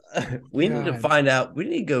face. stories. We need to God. find out. We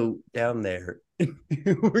need to go down there.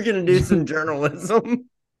 We're gonna do some journalism.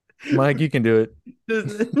 Mike, you can do it.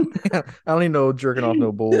 I don't need no jerking off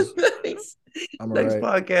no bulls. Next, I'm next all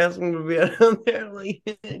right. podcast, I'm gonna be down there like,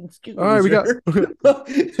 excuse All right, me, we got.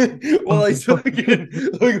 sir. Well, he's fucking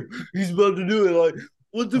like he's about to do it. Like,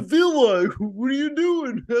 what's it feel like? What are you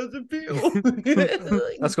doing? How's it feel?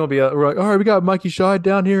 That's gonna be we're like, all right, we got Mikey Scheid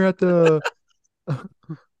down here at the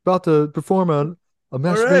about to perform a all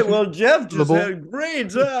masturbation. right. Well, Jeff just bull. had a great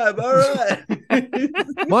time. All right,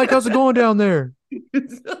 Mike, how's it going down there?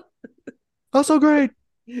 Not so great.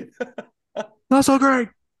 Not so great.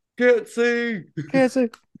 Can't see. Can't say.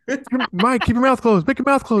 Mike, keep your mouth closed. Make your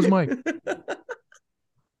mouth closed, Mike.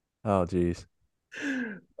 Oh, jeez.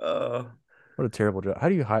 Uh, What a terrible job. How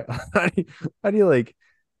do you hire? How do you like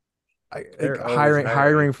They're always hiring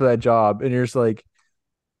hiring. for that job? And you're just like,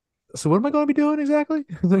 so what am I going to be doing exactly?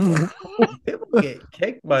 people get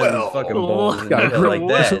kicked by these fucking balls and Yeah, shit like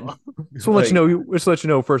that. Just want to let you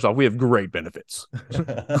know. First off, we have great benefits.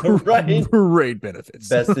 Right. Great benefits.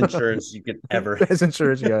 Best insurance you could ever. Best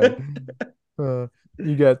insurance you got.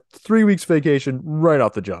 You got 3 weeks vacation right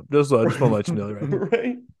off the jump. Just want to let you know. Right?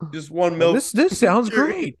 Right. Just one milk. This sounds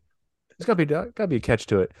great. There's gotta be a catch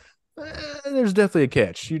to it. There's definitely a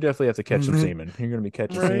catch. You definitely have to catch some semen. You're gonna be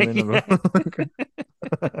catching Right. semen.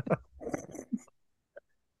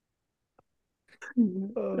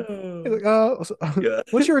 Yeah.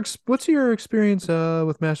 What's your experience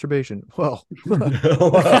with masturbation? Well,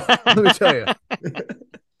 let me tell you.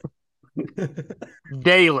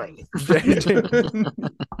 Daily.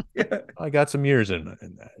 Yeah. I got some years in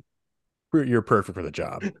that. You're perfect for the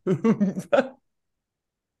job.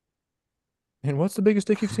 And what's the biggest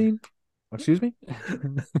dick you've seen? Excuse me?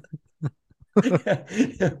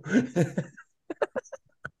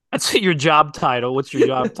 That's your job title. What's your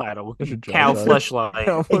job title? What's your job Cow title?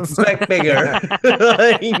 fleshlight. Expect bigger.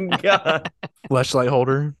 God. Fleshlight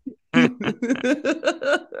holder.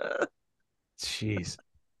 Jeez.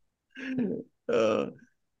 You What a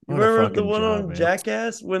remember the fucking one job, on man.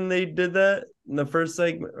 Jackass when they did that in the first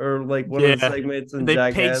segment, or like one of the Yeah. segments in They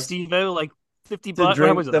paid Jackass? Steve-O like 50 To bucks. drink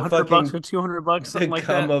What was it? the 100 bucks fucking- or 200 bucks, The something like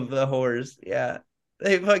cum that. of the horse. Yeah,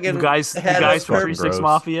 they fucking The guys had That's from a fucking 36 gross.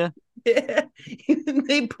 Mafia. Yeah,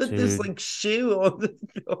 they put this Dude. like shoe on the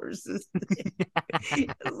horses.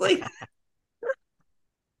 It's like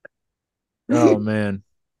Oh man.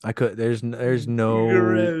 I could there's no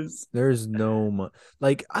gross.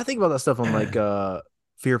 like I think about that stuff on like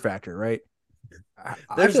Fear Factor, right? I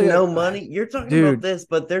There's feel no like- money. You're talking Dude. about this,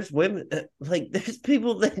 but there's women like there's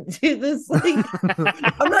people that do this. Like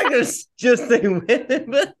I'm not gonna just say women,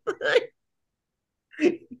 but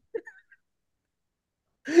like,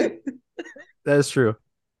 That's true.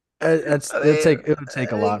 It would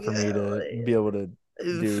take a lot for me yeah, to like- be able to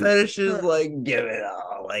do. fetishes like give it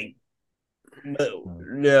all. Like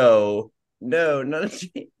no, not a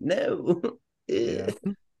chance. No. Yeah.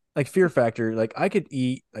 Like Fear Factor, like I could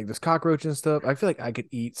eat like this cockroach and stuff. I feel like I could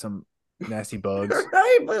eat some nasty bugs.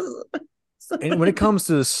 Right, but And when it comes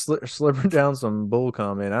to slipping down some bull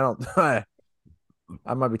cum, man, I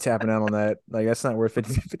might be tapping out on that. Like that's not worth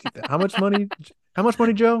 50. How much money? How much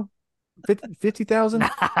money, Joe? 50,000?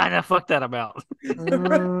 Nah, fuck that amount.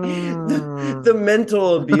 the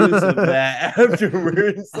mental abuse of that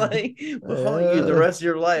afterwards, like will haunt you the rest of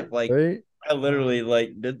your life. Like Right? I literally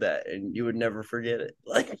like did that, and you would never forget it.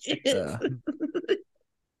 Like Yeah.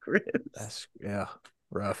 Chris, That's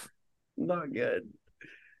rough. not good.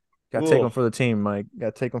 Got to take Cool. them for the team, Mike.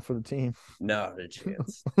 Got to take them for the team. Not a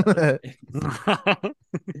chance. I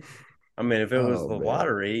mean, if it was Oh, the man.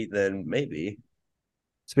 lottery, then maybe.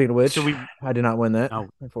 Speaking of which, So we- I did not win that. Oh.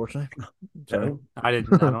 Unfortunately. Sorry. No, I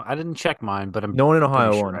didn't check mine, but I'm No one in Ohio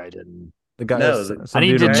pretty won. sure I didn't. The guy. No, some I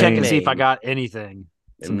need dude to in check Maine- and see if I Maine. got anything.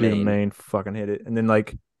 Some dude in Maine fucking hit it, and then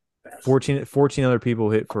like 14 other people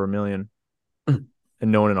hit for $1 million, and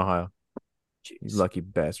no one in Ohio. You lucky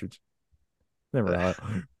bastards. Never out.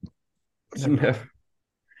 No.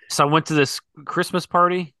 So I went to this Christmas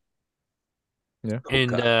party. Yeah.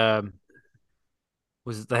 And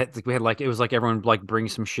was that like, we had like it was like everyone like bring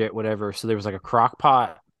some shit, whatever. So there was like a crock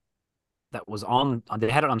pot that was on. They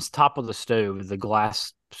had it on top of the stove, the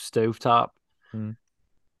glass stove top. Hmm.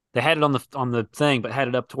 They had it on the thing, but had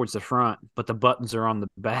it up towards the front. But the buttons are on the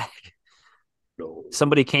back.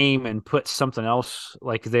 Somebody came and put something else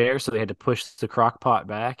like there, so they had to push the crock pot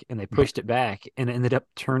back, and they pushed it back, and it ended up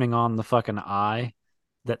turning on the fucking eye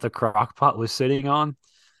that the crock pot was sitting on.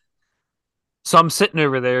 So I'm sitting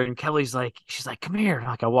over there, and Kelly's like, she's like, come here.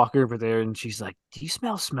 Like I walk over there, and she's like, do you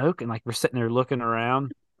smell smoke? And like we're sitting there looking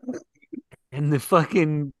around, and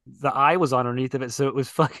the eye was underneath of it, so it was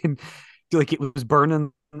fucking like it was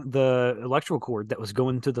burning the electrical cord that was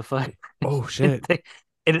going to the fire. Oh shit!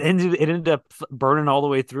 It ended up burning all the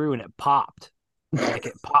way through, and it popped. Like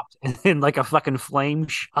it popped, and then like a fucking flame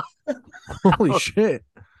shot. Holy shit!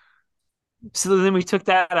 So then we took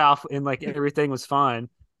that off, and like everything was fine,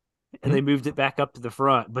 and they moved it back up to the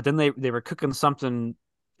front. But then they were cooking something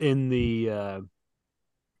in the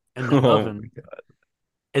oven.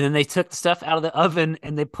 And then they took the stuff out of the oven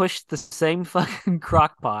and they pushed the same fucking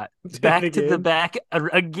crock pot back to the back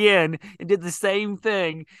again and did the same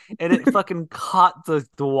thing. And it fucking caught the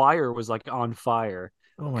wire was like on fire.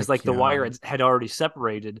 Because like the wire had already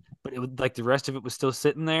separated, but it was like the rest of it was still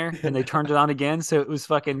sitting there, and they turned it on again. So it was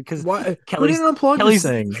fucking because Kelly's unplug this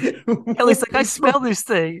thing. Kelly's like, I smell this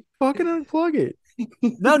thing. Fucking unplug it.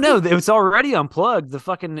 No, it was already unplugged.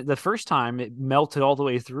 The first time it melted all the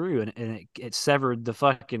way through, and it severed the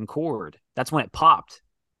fucking cord. That's when it popped.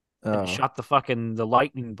 And it shot the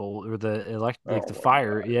lightning bolt or the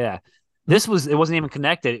fire. Yeah. It wasn't even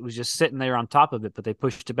connected. It was just sitting there on top of it, but they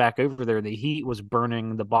pushed it back over there. The heat was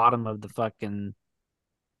burning the bottom of the fucking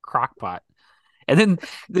crock pot. And then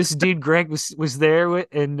this dude, Greg, was there,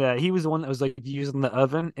 and he was the one that was like using the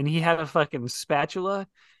oven, and he had a fucking spatula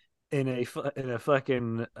in a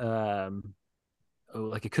fucking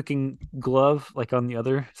like a cooking glove like on the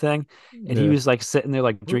other thing, and he was like sitting there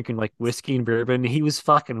like drinking like whiskey and bourbon. He was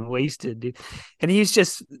fucking wasted, dude. And he's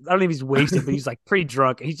just, I don't know if he's wasted, but he's like pretty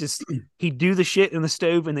drunk. He'd do the shit in the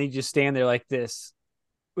stove, and they just stand there like this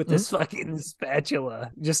with this fucking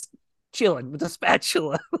spatula, just chilling with the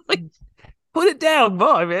spatula. Like, put it down,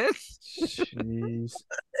 boy, man. Jeez.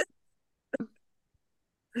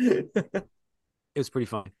 It was pretty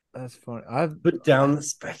funny. That's funny. I've put down the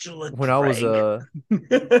spatula. When I was younger,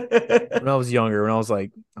 when I was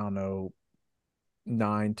like, I don't know,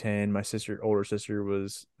 9, 10, my older sister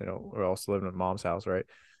was, we're also living at mom's house, right?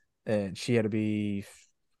 And she had to be,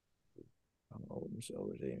 I don't know, how old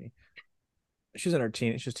was Amy? She was in her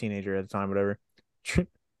she was a teenager at the time, whatever. She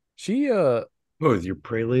what was your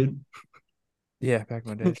prelude? Yeah, back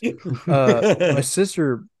in my day. My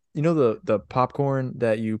sister, the popcorn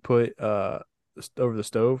that you put over the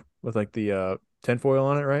stove with like the tinfoil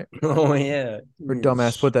on it, right? Oh yeah. Her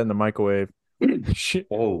dumbass put that in the microwave. Shit.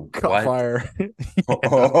 Oh, caught fire.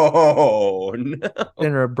 Oh no.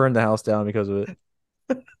 And burned the house down because of it.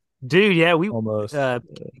 Dude, yeah, we almost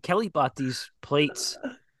Kelly bought these plates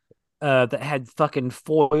that had fucking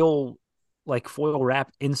foil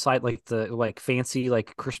wrap inside, like the fancy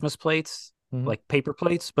like Christmas plates, like paper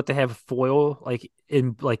plates, but they have foil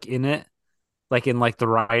in it. Like in like the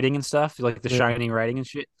writing and stuff, like the shining writing and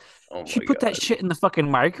shit. Oh she put that shit in the fucking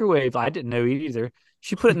microwave. I didn't know either.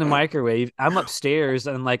 She put it in the microwave. I'm upstairs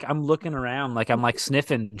and like I'm looking around, like I'm like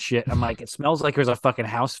sniffing shit. I'm like, it smells like there's a fucking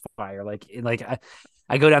house fire. Like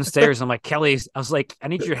I go downstairs. I'm like, Kelly, I was like, I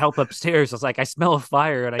need your help upstairs. I was like, I smell a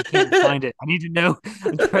fire and I can't find it. I need to know.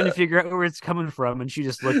 I'm trying to figure out where it's coming from. And she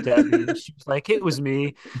just looked at me and she was like, it was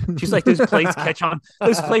me. She's like, those plates catch on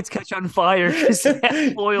fire because they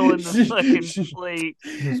have oil in the fucking plate.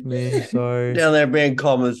 It's me. Sorry. Down there being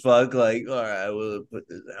calm as fuck. Like, all right, we'll put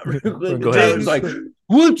this out real quick. Dave's like,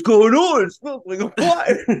 what's going on? It smells like a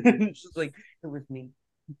fire. She's like, it was me.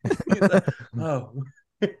 Like, oh.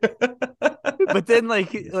 But then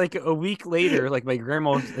like a week later, like my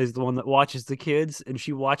grandma is the one that watches the kids, and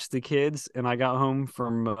she watched the kids, and I got home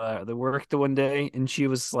from the work the one day, and she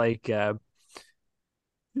was like does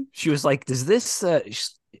this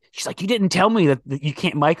she's like, you didn't tell me that you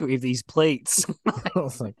can't microwave these plates. I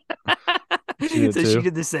was like, so she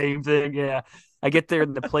did the same thing. Yeah, I get there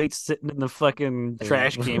and the plate's sitting in the fucking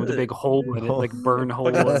trash can with a big hole in it, like burned hole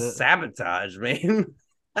in it. Sabotage, man.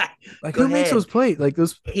 Like, who makes those plates? Like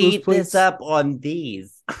those heat plates? This up on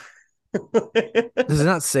these. Does it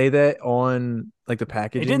not say that on like the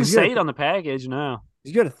packaging? It didn't say it on the package. No,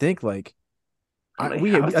 you got to think like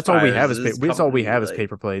that's all we have is that's all we have is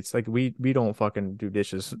paper plates. Like we don't fucking do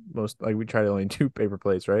dishes. We try to only do paper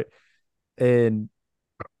plates, right? And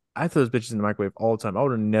I throw those bitches in the microwave all the time. I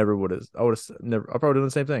probably done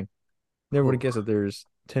the same thing. Never would have guessed that there's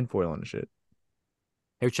tinfoil in the shit.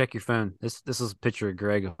 Here, check your phone. This is a picture of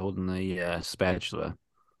Greg holding the spatula.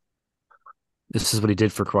 This is what he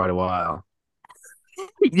did for quite a while.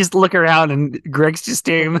 You just look around and Greg's just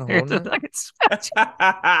standing there. Holding it? Like it's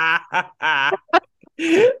spatula.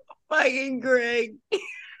 Fucking Greg.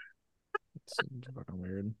 It's fucking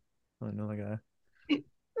weird. I don't know that guy.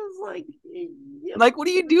 It's like, Like, what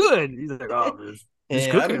are you doing? He's like, oh, he's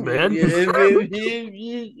cooking, man.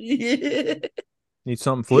 Need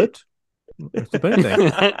something flipped? Flip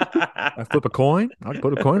anything. I flip a coin. I can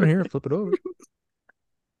put a coin in here, flip it over.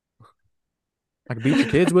 I can beat your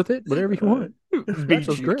kids with it, whatever you want. Beat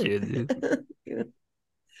That's your great. kid, dude.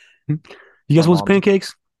 You guys want some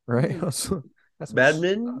pancakes? Right? That's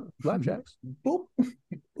Badminton? Flapjacks. Boop.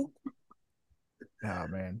 Oh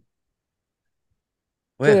man.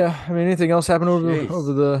 Well, Yeah, I mean, anything else happened Jeez.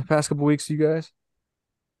 over the past couple weeks, you guys?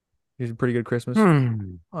 You had a pretty good Christmas. All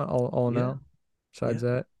in Yeah. all. Besides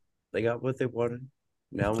that, they got what they wanted.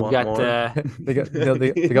 Now We want got more. they got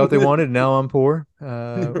what they wanted. Now I'm poor.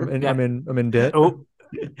 And Yeah. I'm in debt. oh,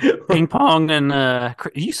 ping pong and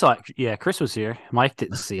you saw it. Yeah, Chris was here. Mike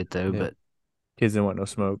didn't see it though, Yeah. but Kids didn't want no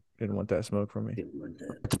smoke. Didn't want that smoke from me.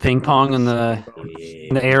 the ping pong and the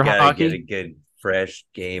air Gotta hockey? Get a good fresh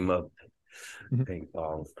game of Mhm. ping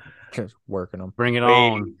pong. Just working them. bring it Wait,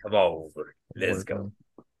 on. come over. Let's go.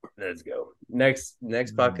 Let's go. Next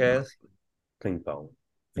podcast. Ping pong.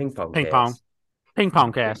 Ping pong. Ping cast. pong. Ping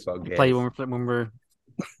pong cast. Ping pong Play cast. when we're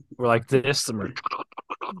like this and we're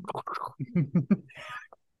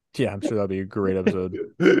Yeah, I'm sure that'll be a great episode.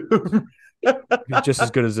 Just as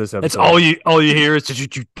good as this episode. it's all you hear is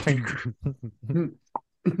just you.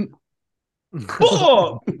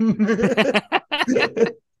 Oh!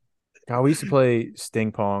 God, we used to play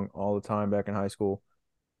sting pong all the time back in high school,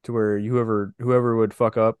 to where whoever would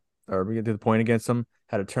fuck up or we get to the point against them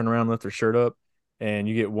had to turn around, lift their shirt up, and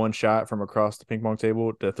you get one shot from across the ping pong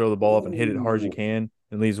table to throw the ball up and hit it hard as you can,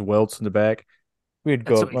 and leaves welts in the back. We'd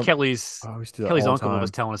go. That's what Kelly's Oh, we used to do that Kelly's all the uncle time.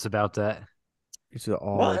 was telling us about that. We used to do that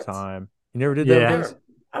all What? the time. You never did Yeah. that, guys?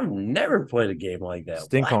 I've never played a game like that.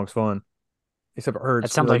 Sting What? pong's fun. Except it hurts.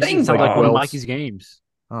 That sounds It, like, Ping it sounds like one of welts. Mikey's games.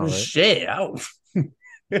 Oh, right. Shit.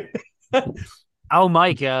 Oh,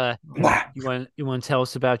 Mike, you want to tell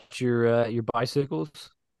us about your bicycles,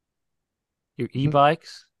 your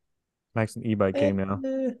e-bikes? Max an e-bike game now.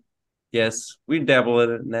 Yes, we dabble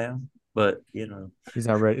in it now, but He's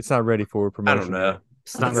not ready. It's not ready for I promotion. don't know.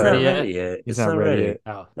 It's not It's ready not yet. yet. He's It's not ready yet.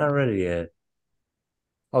 Oh, Not ready yet.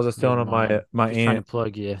 I was just telling him my Just trying to aunt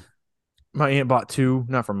plug you. my aunt bought two,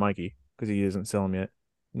 not from Mikey because he doesn't sell them yet.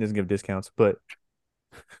 He doesn't give discounts, but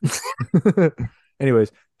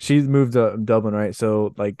anyways, she moved to Dublin, right?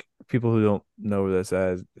 So like people who don't know this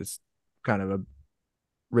as it's kind of a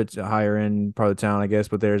rich, higher end part of the town, I guess.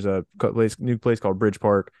 But there's a new place called Bridge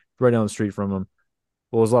Park right down the street from them.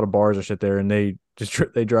 Well, there's a lot of bars and shit there, and they just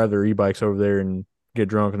they drive their e-bikes over there and get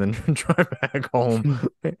drunk and then drive back home,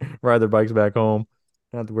 ride their bikes back home.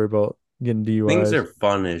 Not have to worry about getting DUIs. Things are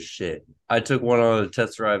fun as shit. I took one on a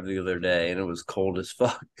test drive the other day, and it was cold as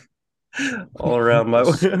fuck all around my. I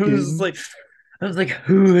was like,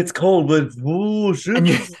 "Ooh, it's cold, but ooh, shit, And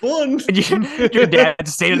you- it's fun." And your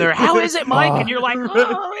dad's standing there. How is it, Mike? And you're like,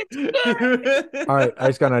 oh, it's good. All right, I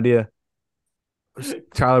just got an idea.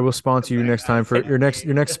 Tyler, we'll sponsor you next time for your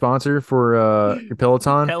next sponsor for your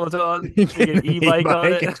Peloton. Peloton, you get an e-bike on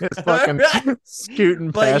E-bike it. and just fucking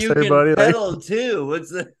scooting But past you everybody. can Like, pedal too. What's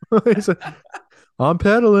the? he's like, I'm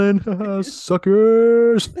pedaling,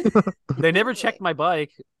 suckers. They never checked my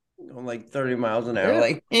bike. On like 30 miles an hour, Yeah.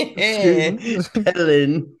 like Scooting.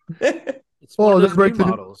 pedaling. It's one Oh, of did I those break new the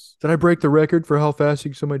models. Did I break the record for how fast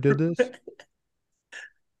somebody did this?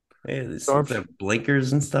 Yeah, these Arms- things have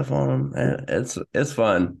blinkers and stuff on them. It's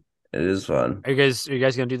fun. It is fun. Are you guys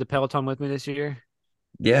gonna do the Peloton with me this year?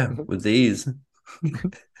 Yeah, with these.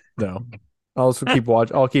 No. I'll also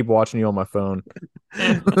I'll keep watching you on my phone.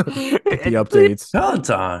 Get the updates.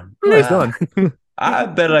 Peloton. Oh, it's done. I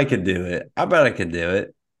bet I could do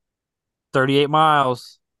it. 38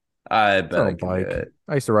 miles. I bet on I a could bike. do it.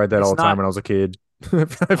 I used to ride that It's all the time not- when I was a kid.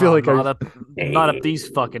 I feel like not up these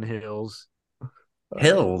fucking hills.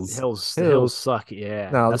 Hills. The hills suck.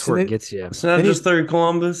 Yeah, No, that's listen, where it- it gets you. It's not They just third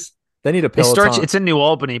Columbus. They need a It Peloton. starts. It's in New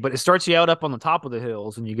Albany, but it starts you out up on the top of the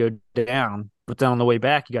hills, and you go down. But then on the way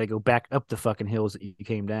back, you got to go back up the fucking hills that you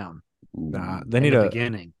came down. Nah, they in need the a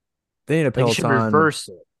beginning. they need a They should Peloton. reverse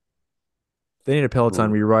it. They need a Peloton Ooh.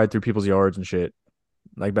 where you ride through people's yards and shit.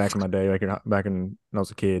 Like back in my day, back in when I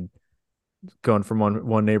was a kid, going from one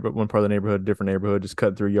part of the neighborhood, different neighborhood, just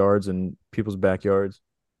cutting through yards and people's backyards.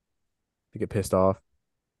 They get pissed off,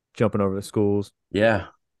 jumping over the schools. Yeah.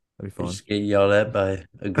 That'd be fun. Just get yelled at by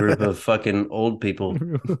a group of fucking old people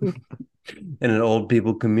in an old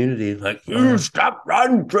people community. Like, you stop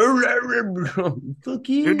running through there. Fuck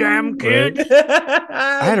you damn kid.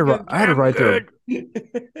 I had to ride through.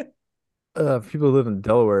 People who live in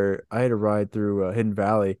Delaware, I had to ride through Hidden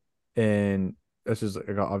Valley, and that's just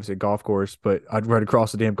obviously a golf course. But I'd ride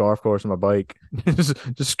across the damn golf course on my bike, just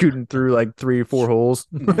scooting through like 3 or 4 holes,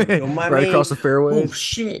 right across the fairway. Oh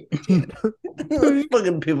shit!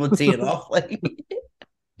 Fucking people teeing off like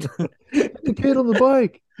the kid on the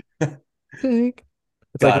bike. It's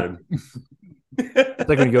got him. It's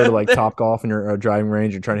like when you go to like Top Golf and you're a driving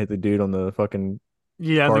range, you're trying to hit the dude on the fucking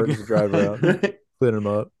cart as a driver out, clean him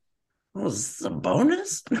up. Oh, is this a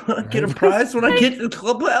bonus? I get a prize when I get to the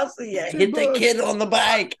clubhouse? Yeah, hit the kid on the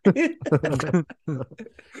bike.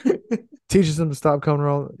 Teaches them to stop coming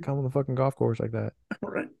on the fucking golf course like that.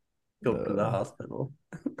 Right. Go to the hospital.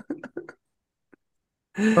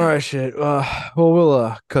 All right, shit. Well,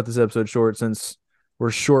 we'll cut this episode short since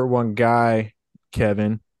we're short one guy,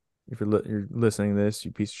 Kevin. If you're listening to this,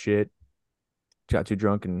 you piece of shit. Got too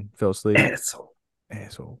drunk and fell asleep.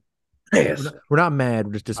 Asshole. We're not mad.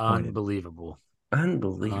 We're just disappointed. Unbelievable.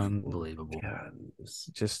 God,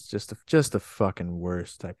 just the fucking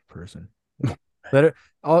worst type of person.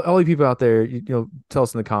 All you people out there, you know, tell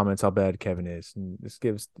us in the comments how bad Kevin is. And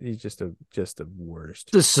he's just the worst.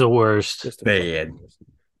 This is the worst. Just bad.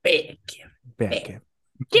 Bad Kevin.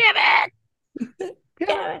 Kevin.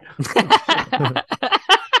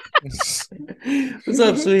 What's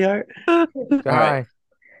up, sweetheart? Hi. Right.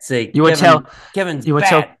 Say You would tell Kevin's you would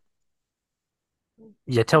bad.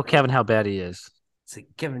 tell Kevin how bad he is. Say,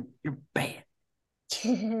 Kevin, you're bad.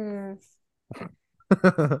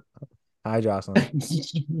 Hi, Jocelyn.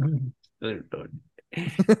 Say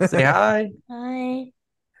hi. Hi.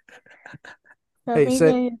 So Hey, these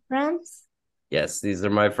are your friends? Yes, these are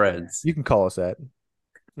my friends. You can call us that.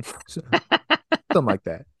 Something like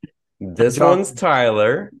that. This one's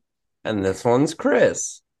Tyler, and this one's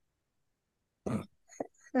Chris. Say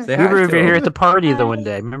We hi were to over here him. at the party the one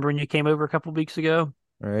day. Remember when you came over a couple weeks ago?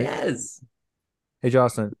 All right. Yes. Hey,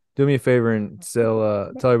 Jocelyn, do me a favor and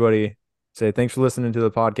tell everybody, say thanks for listening to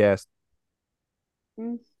the podcast.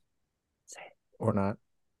 Mm. Or not.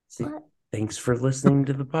 See, What? thanks for listening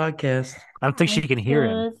to the podcast. I don't think she can hear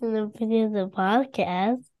him. Listening to the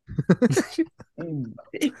podcast.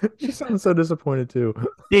 She sounds so disappointed too.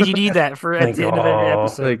 Did you need that for at Like, the end of every oh,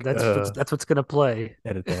 episode? like, That's what's gonna play.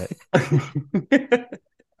 Edit that.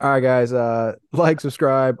 All right, guys. Like,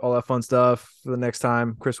 subscribe, all that fun stuff for the next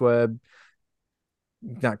time. Chris Webb,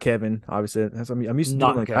 not Kevin, obviously. I'm used to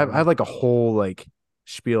Not doing Kevin. I have like a whole like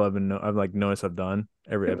spiel I've like noticed I've done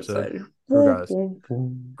every episode. Regardless.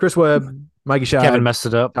 Chris Webb, Mikey Shad, Kevin messed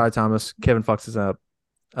it up. Ty Thomas, Kevin fucks us up,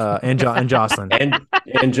 and Jocelyn.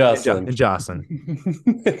 and Jocelyn. And Jocelyn.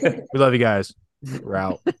 We love you guys. We're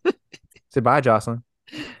out. Say bye, Jocelyn.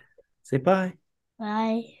 Say bye.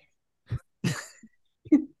 Bye.